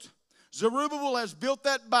built. Zerubbabel has built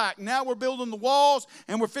that back. Now we're building the walls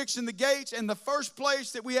and we're fixing the gates. And the first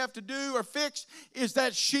place that we have to do or fix is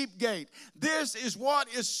that sheep gate. This is what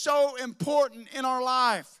is so important in our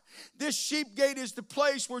life. This sheep gate is the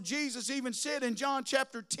place where Jesus even said in John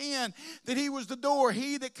chapter 10 that He was the door.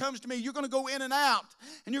 He that comes to me, you're going to go in and out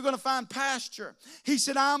and you're going to find pasture. He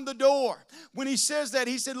said, I'm the door. When He says that,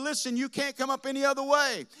 He said, listen, you can't come up any other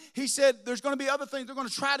way. He said, there's going to be other things they're going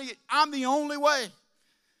to try to get. I'm the only way.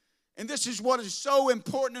 And this is what is so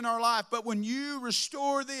important in our life. But when you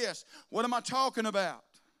restore this, what am I talking about?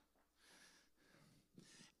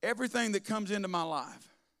 Everything that comes into my life.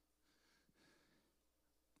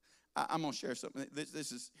 I'm going to share something.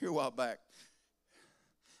 This is here a while back.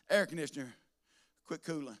 Air conditioner, quit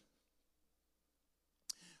cooling.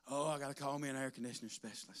 Oh, I got to call me an air conditioner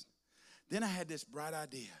specialist. Then I had this bright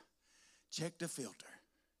idea. Check the filter.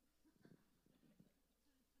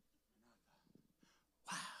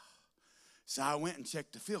 Wow. So I went and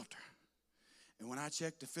checked the filter. And when I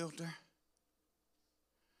checked the filter,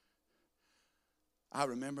 I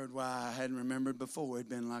remembered why I hadn't remembered before. It'd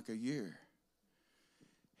been like a year.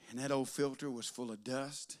 And that old filter was full of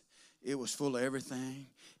dust. It was full of everything.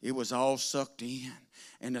 It was all sucked in.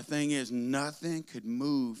 And the thing is, nothing could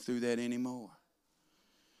move through that anymore.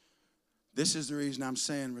 This is the reason I'm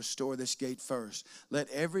saying restore this gate first. Let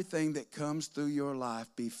everything that comes through your life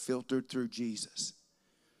be filtered through Jesus.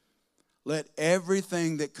 Let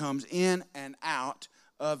everything that comes in and out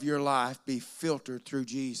of your life be filtered through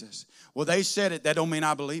Jesus. Well, they said it. That don't mean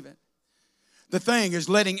I believe it. The thing is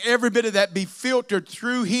letting every bit of that be filtered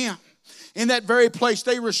through Him. In that very place,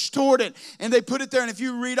 they restored it and they put it there. And if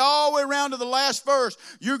you read all the way around to the last verse,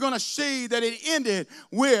 you're going to see that it ended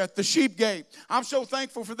with the sheep gate. I'm so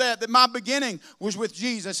thankful for that my beginning was with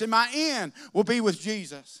Jesus and my end will be with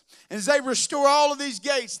Jesus. And as they restore all of these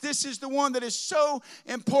gates, this is the one that is so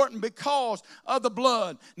important because of the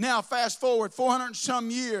blood. Now, fast forward 400 and some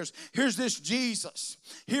years. Here's this Jesus.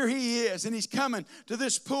 Here He is, and He's coming to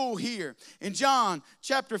this pool here. In John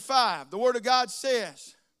chapter 5, the Word of God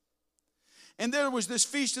says, and there was this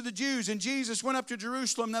feast of the Jews, and Jesus went up to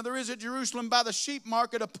Jerusalem. Now there is at Jerusalem by the sheep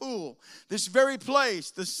market a pool. This very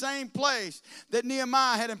place, the same place that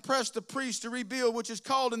Nehemiah had impressed the priest to rebuild, which is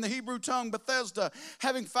called in the Hebrew tongue Bethesda,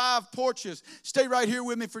 having 5 porches. Stay right here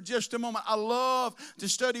with me for just a moment. I love to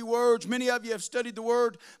study words. Many of you have studied the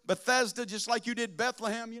word Bethesda just like you did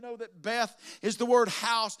Bethlehem. You know that Beth is the word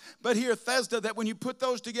house, but here Thesda, that when you put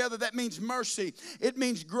those together, that means mercy. It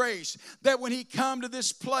means grace. That when He come to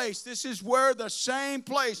this place, this is where the same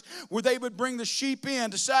place where they would bring the sheep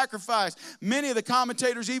in to sacrifice. Many of the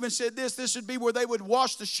commentators even said this would be where they would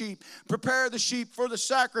wash the sheep, prepare the sheep for the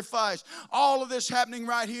sacrifice. All of this happening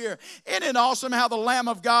right here. Isn't it awesome how the Lamb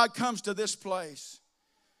of God comes to this place?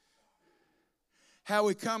 How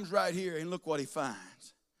He comes right here, and look what He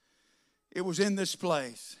finds. It was in this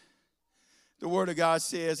place. The Word of God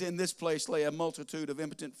says, in this place lay a multitude of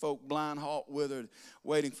impotent folk, blind, halt, withered,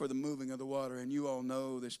 waiting for the moving of the water. And you all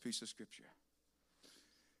know this piece of Scripture.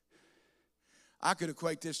 I could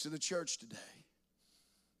equate this to the church today.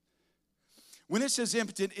 When it says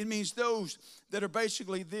impotent, it means those that are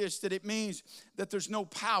basically this, that it means that there's no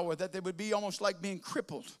power, that they would be almost like being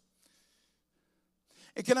crippled.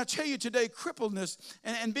 And can I tell you today, crippledness,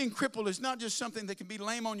 and being crippled is not just something that can be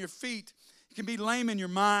lame on your feet. It can be lame in your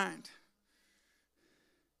mind.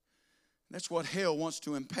 That's what hell wants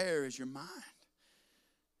to impair is your mind.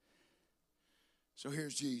 So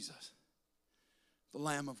here's Jesus, the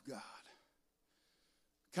Lamb of God,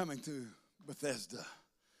 coming through Bethesda,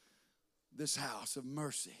 this house of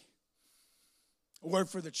mercy. A word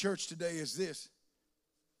for the church today is this.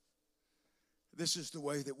 This is the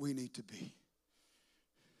way that we need to be.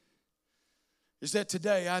 Is that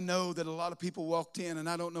today I know that a lot of people walked in, and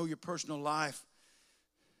I don't know your personal life,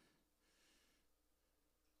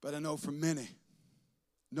 but I know for many,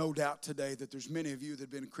 no doubt today that there's many of you that have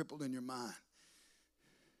been crippled in your mind.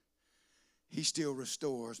 He still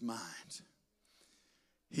restores minds.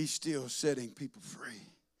 He's still setting people free.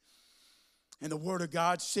 And the Word of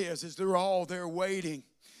God says, as they're all there waiting,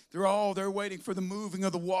 for the moving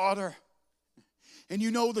of the water. And you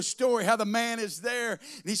know the story, how the man is there.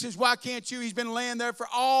 And he says, why can't you? He's been laying there for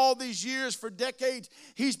all these years, for decades.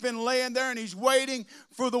 He's been laying there and he's waiting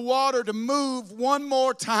for the water to move one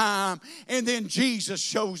more time. And then Jesus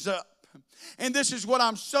shows up. And this is what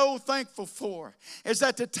I'm so thankful for, is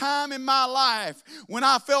that the time in my life when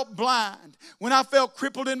I felt blind, when I felt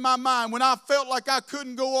crippled in my mind, when I felt like I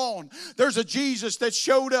couldn't go on, there's a Jesus that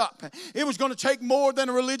showed up. It was going to take more than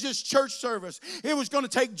a religious church service. It was going to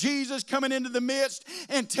take Jesus coming into the midst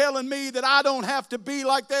and telling me that I don't have to be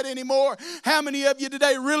like that anymore. How many of you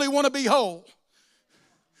today really want to be whole?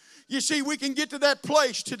 You see, we can get to that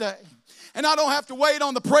place today. And I don't have to wait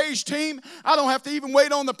on the praise team. I don't have to even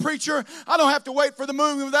wait on the preacher. I don't have to wait for the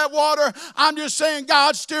moving of that water. I'm just saying,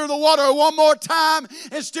 God, stir the water one more time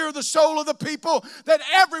and stir the soul of the people, that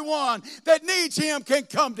everyone that needs Him can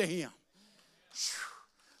come to Him.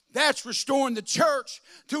 That's restoring the church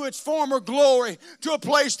to its former glory, to a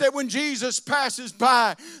place that when Jesus passes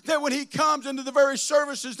by, that when He comes into the very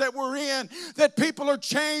services that we're in, that people are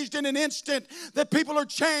changed in an instant, that people are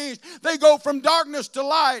changed. They go from darkness to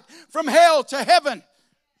light, from hell to heaven,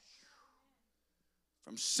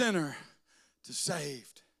 from sinner to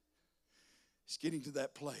saved. It's getting to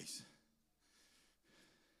that place.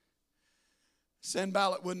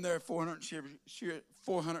 Sanballat wasn't there 400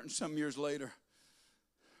 and some years later.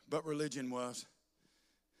 But religion was.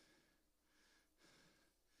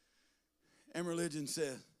 And religion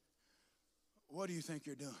said, what do you think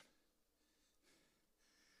you're doing?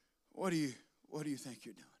 What do you think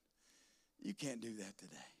you're doing? You can't do that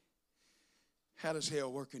today. How does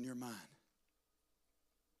hell work in your mind?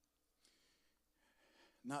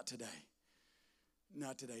 Not today.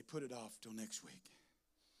 Not today. Put it off till next week.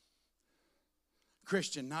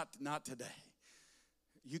 Christian, not today.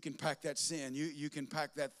 You can pack that sin. You can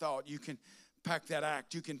pack that thought. You can pack that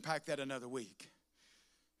act. You can pack that another week.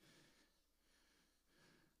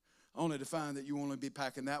 Only to find that you won't only be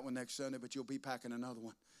packing that one next Sunday, but you'll be packing another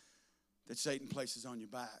one that Satan places on your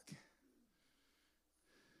back.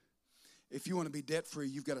 If you want to be debt-free,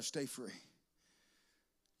 you've got to stay free.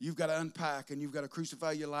 You've got to unpack and you've got to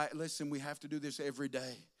crucify your life. Listen, we have to do this every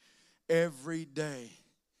day. Every day.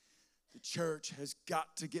 The church has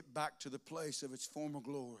got to get back to the place of its former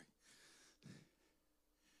glory,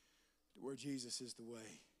 where Jesus is the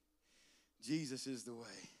way. Jesus is the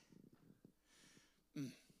way.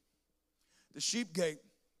 The sheep gate,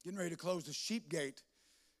 getting ready to close the sheep gate.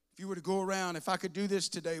 If you were to go around, if I could do this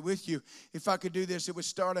today with you, if I could do this, it would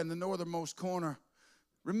start in the northernmost corner.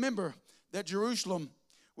 Remember that Jerusalem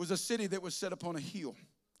was a city that was set upon a hill.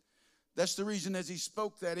 That's the reason as he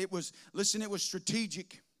spoke that. It was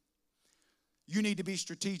strategic. You need to be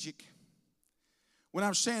strategic. When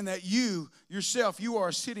I'm saying that, you are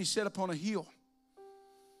a city set upon a hill.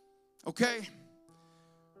 Okay?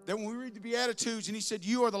 That when we read the Beatitudes and he said,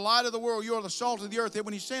 you are the light of the world, you are the salt of the earth, that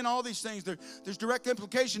when he's saying all these things, there's direct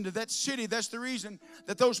implication to that city. That's the reason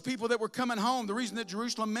that those people that were coming home, the reason that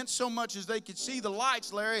Jerusalem meant so much is they could see the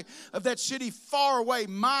lights, Larry, of that city far away,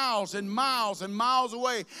 miles and miles and miles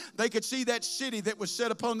away. They could see that city that was set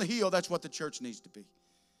upon the hill. That's what the church needs to be.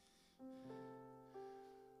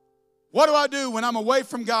 What do I do when I'm away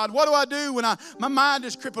from God? What do I do when my mind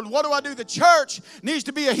is crippled? What do I do? The church needs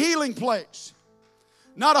to be a healing place,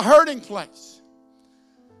 not a hurting place.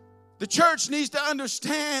 The church needs to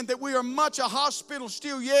understand that we are much a hospital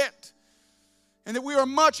still yet, and that we are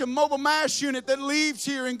much a mobile mass unit that leaves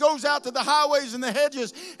here and goes out to the highways and the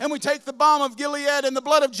hedges, and we take the balm of Gilead and the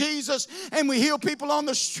blood of Jesus and we heal people on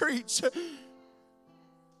the streets.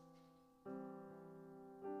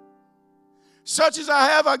 Such as I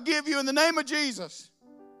have, I give you in the name of Jesus.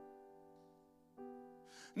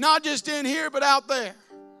 Not just in here, but out there.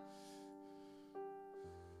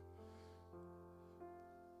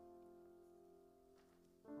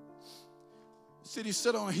 The city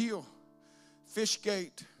set on a hill. Sheep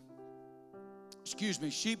gate,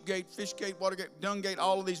 fish gate, water gate, dung gate,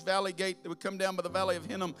 all of these, valley gate that would come down by the valley of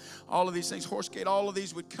Hinnom, all of these things, horse gate, all of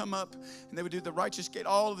these would come up, and they would do the righteous gate,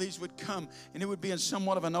 all of these would come, and it would be in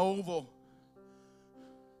somewhat of an oval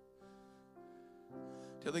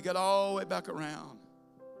till they got all the way back around.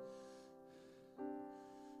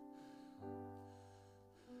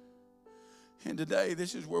 And today,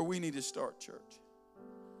 this is where we need to start, church.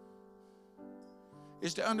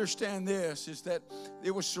 Is to understand this, is that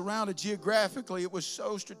it was surrounded geographically. It was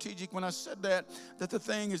so strategic when I said that the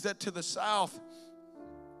thing is that to the south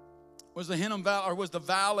was the Hinnom Valley, or was the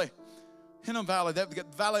valley. Hinnom Valley, that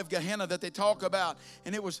valley of Gehenna that they talk about.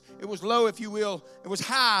 And it was low, if you will. It was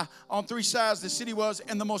high on three sides, the city was.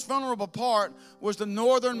 And the most vulnerable part was the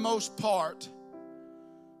northernmost part.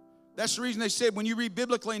 That's the reason they said when you read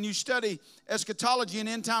biblically and you study eschatology and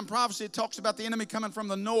end time prophecy, it talks about the enemy coming from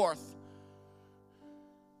the north.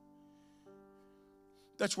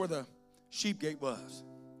 That's where the sheep gate was.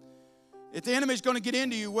 If the enemy's going to get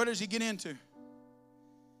into you, where does he get into?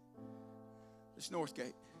 This north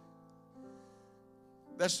gate.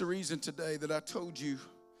 That's the reason today that I told you,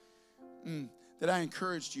 that I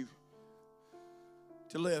encouraged you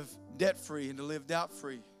to live debt-free and to live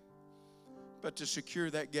doubt-free, but to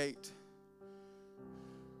secure that gate.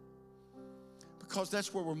 Because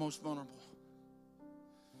that's where we're most vulnerable.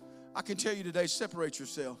 I can tell you today, separate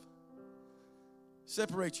yourself.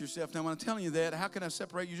 Separate yourself. Now, when I'm telling you that, how can I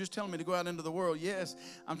separate you? You're just telling me to go out into the world. Yes,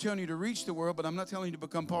 I'm telling you to reach the world, but I'm not telling you to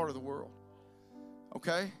become part of the world.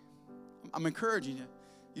 Okay? I'm encouraging you.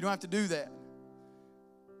 You don't have to do that.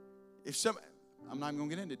 I'm not even going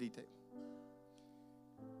to get into detail.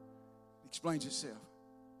 It explains itself.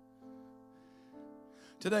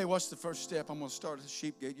 Today, what's the first step? I'm going to start at the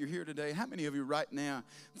sheep gate. You're here today. How many of you right now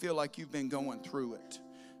feel like you've been going through it?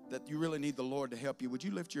 That you really need the Lord to help you? Would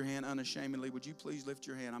you lift your hand unashamedly? Would you please lift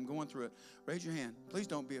your hand? I'm going through it. Raise your hand. Please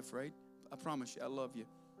don't be afraid. I promise you, I love you.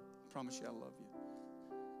 I promise you, I love you.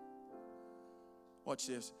 Watch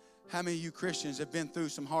this. How many of you Christians have been through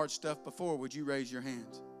some hard stuff before? Would you raise your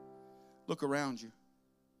hands? Look around you.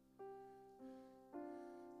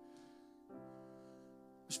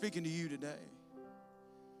 I'm speaking to you today.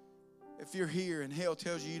 If you're here and hell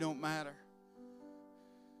tells you you don't matter,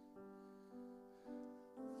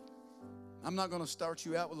 I'm not going to start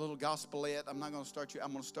you out with a little gospelette. I'm going to start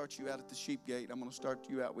you out at the sheep gate. I'm going to start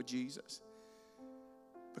you out with Jesus.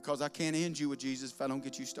 Because I can't end you with Jesus if I don't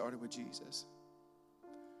get you started with Jesus.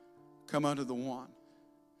 Come unto the one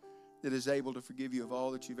that is able to forgive you of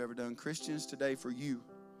all that you've ever done. Christians, today for you.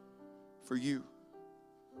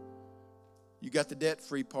 You got the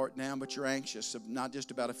debt-free part now, but you're anxious, not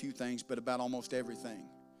just about a few things, but about almost everything.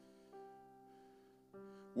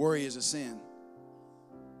 Worry is a sin.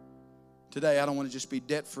 Today, I don't want to just be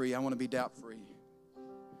debt-free. I want to be doubt-free.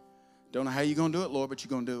 Don't know how you're going to do it, Lord, but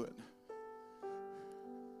you're going to do it.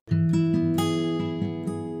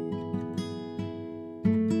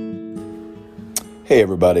 Hey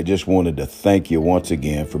everybody, just wanted to thank you once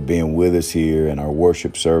again for being with us here in our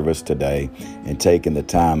worship service today and taking the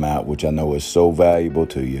time out, which I know is so valuable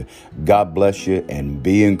to you. God bless you and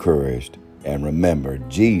be encouraged. And remember,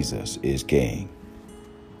 Jesus is King.